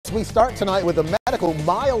We start tonight with a medical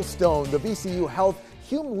milestone. The VCU Health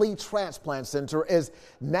Hume-Lee Transplant Center is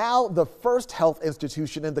now the first health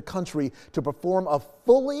institution in the country to perform a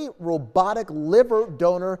fully robotic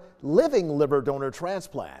living liver donor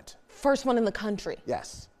transplant. First one in the country.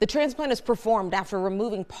 Yes. The transplant is performed after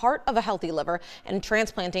removing part of a healthy liver and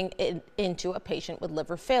transplanting it into a patient with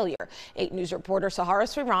liver failure. 8 News reporter Sahara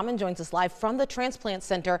Sriraman joins us live from the Transplant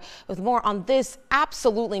Center with more on this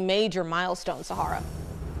absolutely major milestone. Sahara.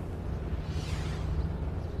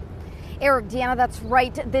 Eric, Deanna, that's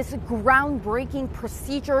right. This groundbreaking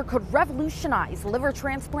procedure could revolutionize liver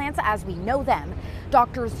transplants as we know them.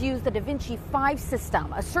 Doctors use the Da Vinci 5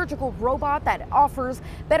 system, a surgical robot that offers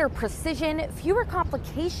better precision, fewer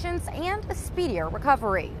complications, and a speedier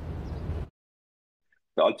recovery.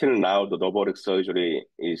 Until now, the robotic surgery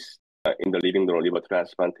is in the living donor liver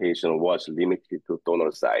transplantation was limited to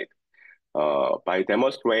donor side. By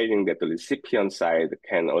demonstrating that the recipient side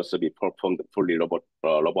can also be performed fully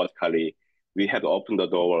robotically, we have opened the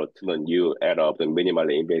door to the new era of the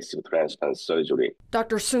minimally invasive transplant surgery.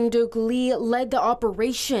 Dr. Hume-Lee led the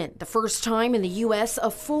operation. The first time in the U.S. a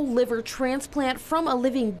full liver transplant from a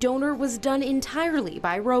living donor was done entirely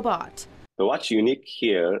by robot. So what's unique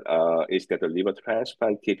here is that the liver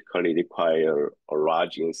transplant typically require a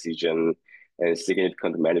large incision and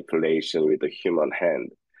significant manipulation with the human hand.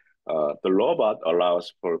 The robot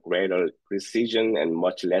allows for greater precision and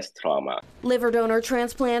much less trauma. Liver donor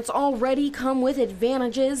transplants already come with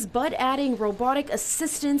advantages, but adding robotic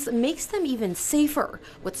assistance makes them even safer,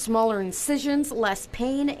 with smaller incisions, less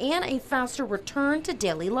pain, and a faster return to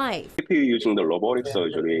daily life. If you're using the robotic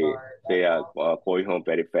surgery, they are going home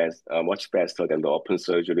very fast, much faster than the open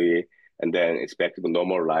surgery, and then it's back to the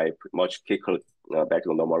normal life, much quicker back to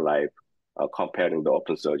the normal life. Comparing the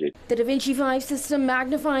open surgery. The Da Vinci 5 system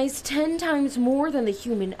magnifies 10 times more than the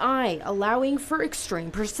human eye, allowing for extreme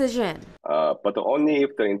precision. But only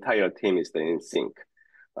if the entire team is in sync.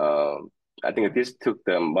 I think this took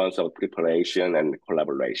them months of preparation and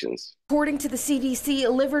collaborations. According to the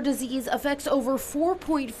CDC, liver disease affects over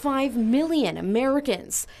 4.5 million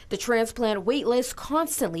Americans. The transplant wait list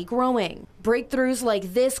constantly growing. Breakthroughs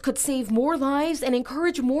like this could save more lives and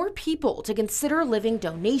encourage more people to consider living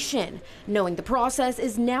donation, knowing the process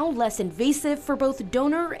is now less invasive for both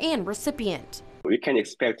donor and recipient. We can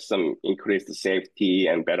expect some increased safety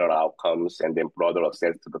and better outcomes and then broader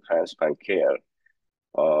access to the transplant care.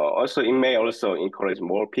 Also, it may also encourage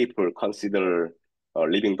more people to consider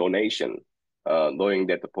living donation, knowing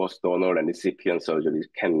that the post-donor and recipient surgery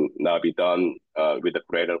can now be done with a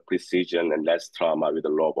greater precision and less trauma with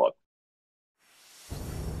a robot.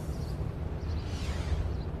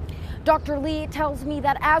 Dr. Lee tells me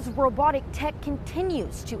that as robotic tech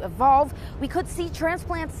continues to evolve, we could see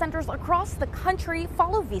transplant centers across the country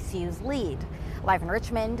follow VCU's lead. Live in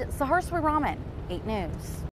Richmond, Sahara Sriraman, 8 News.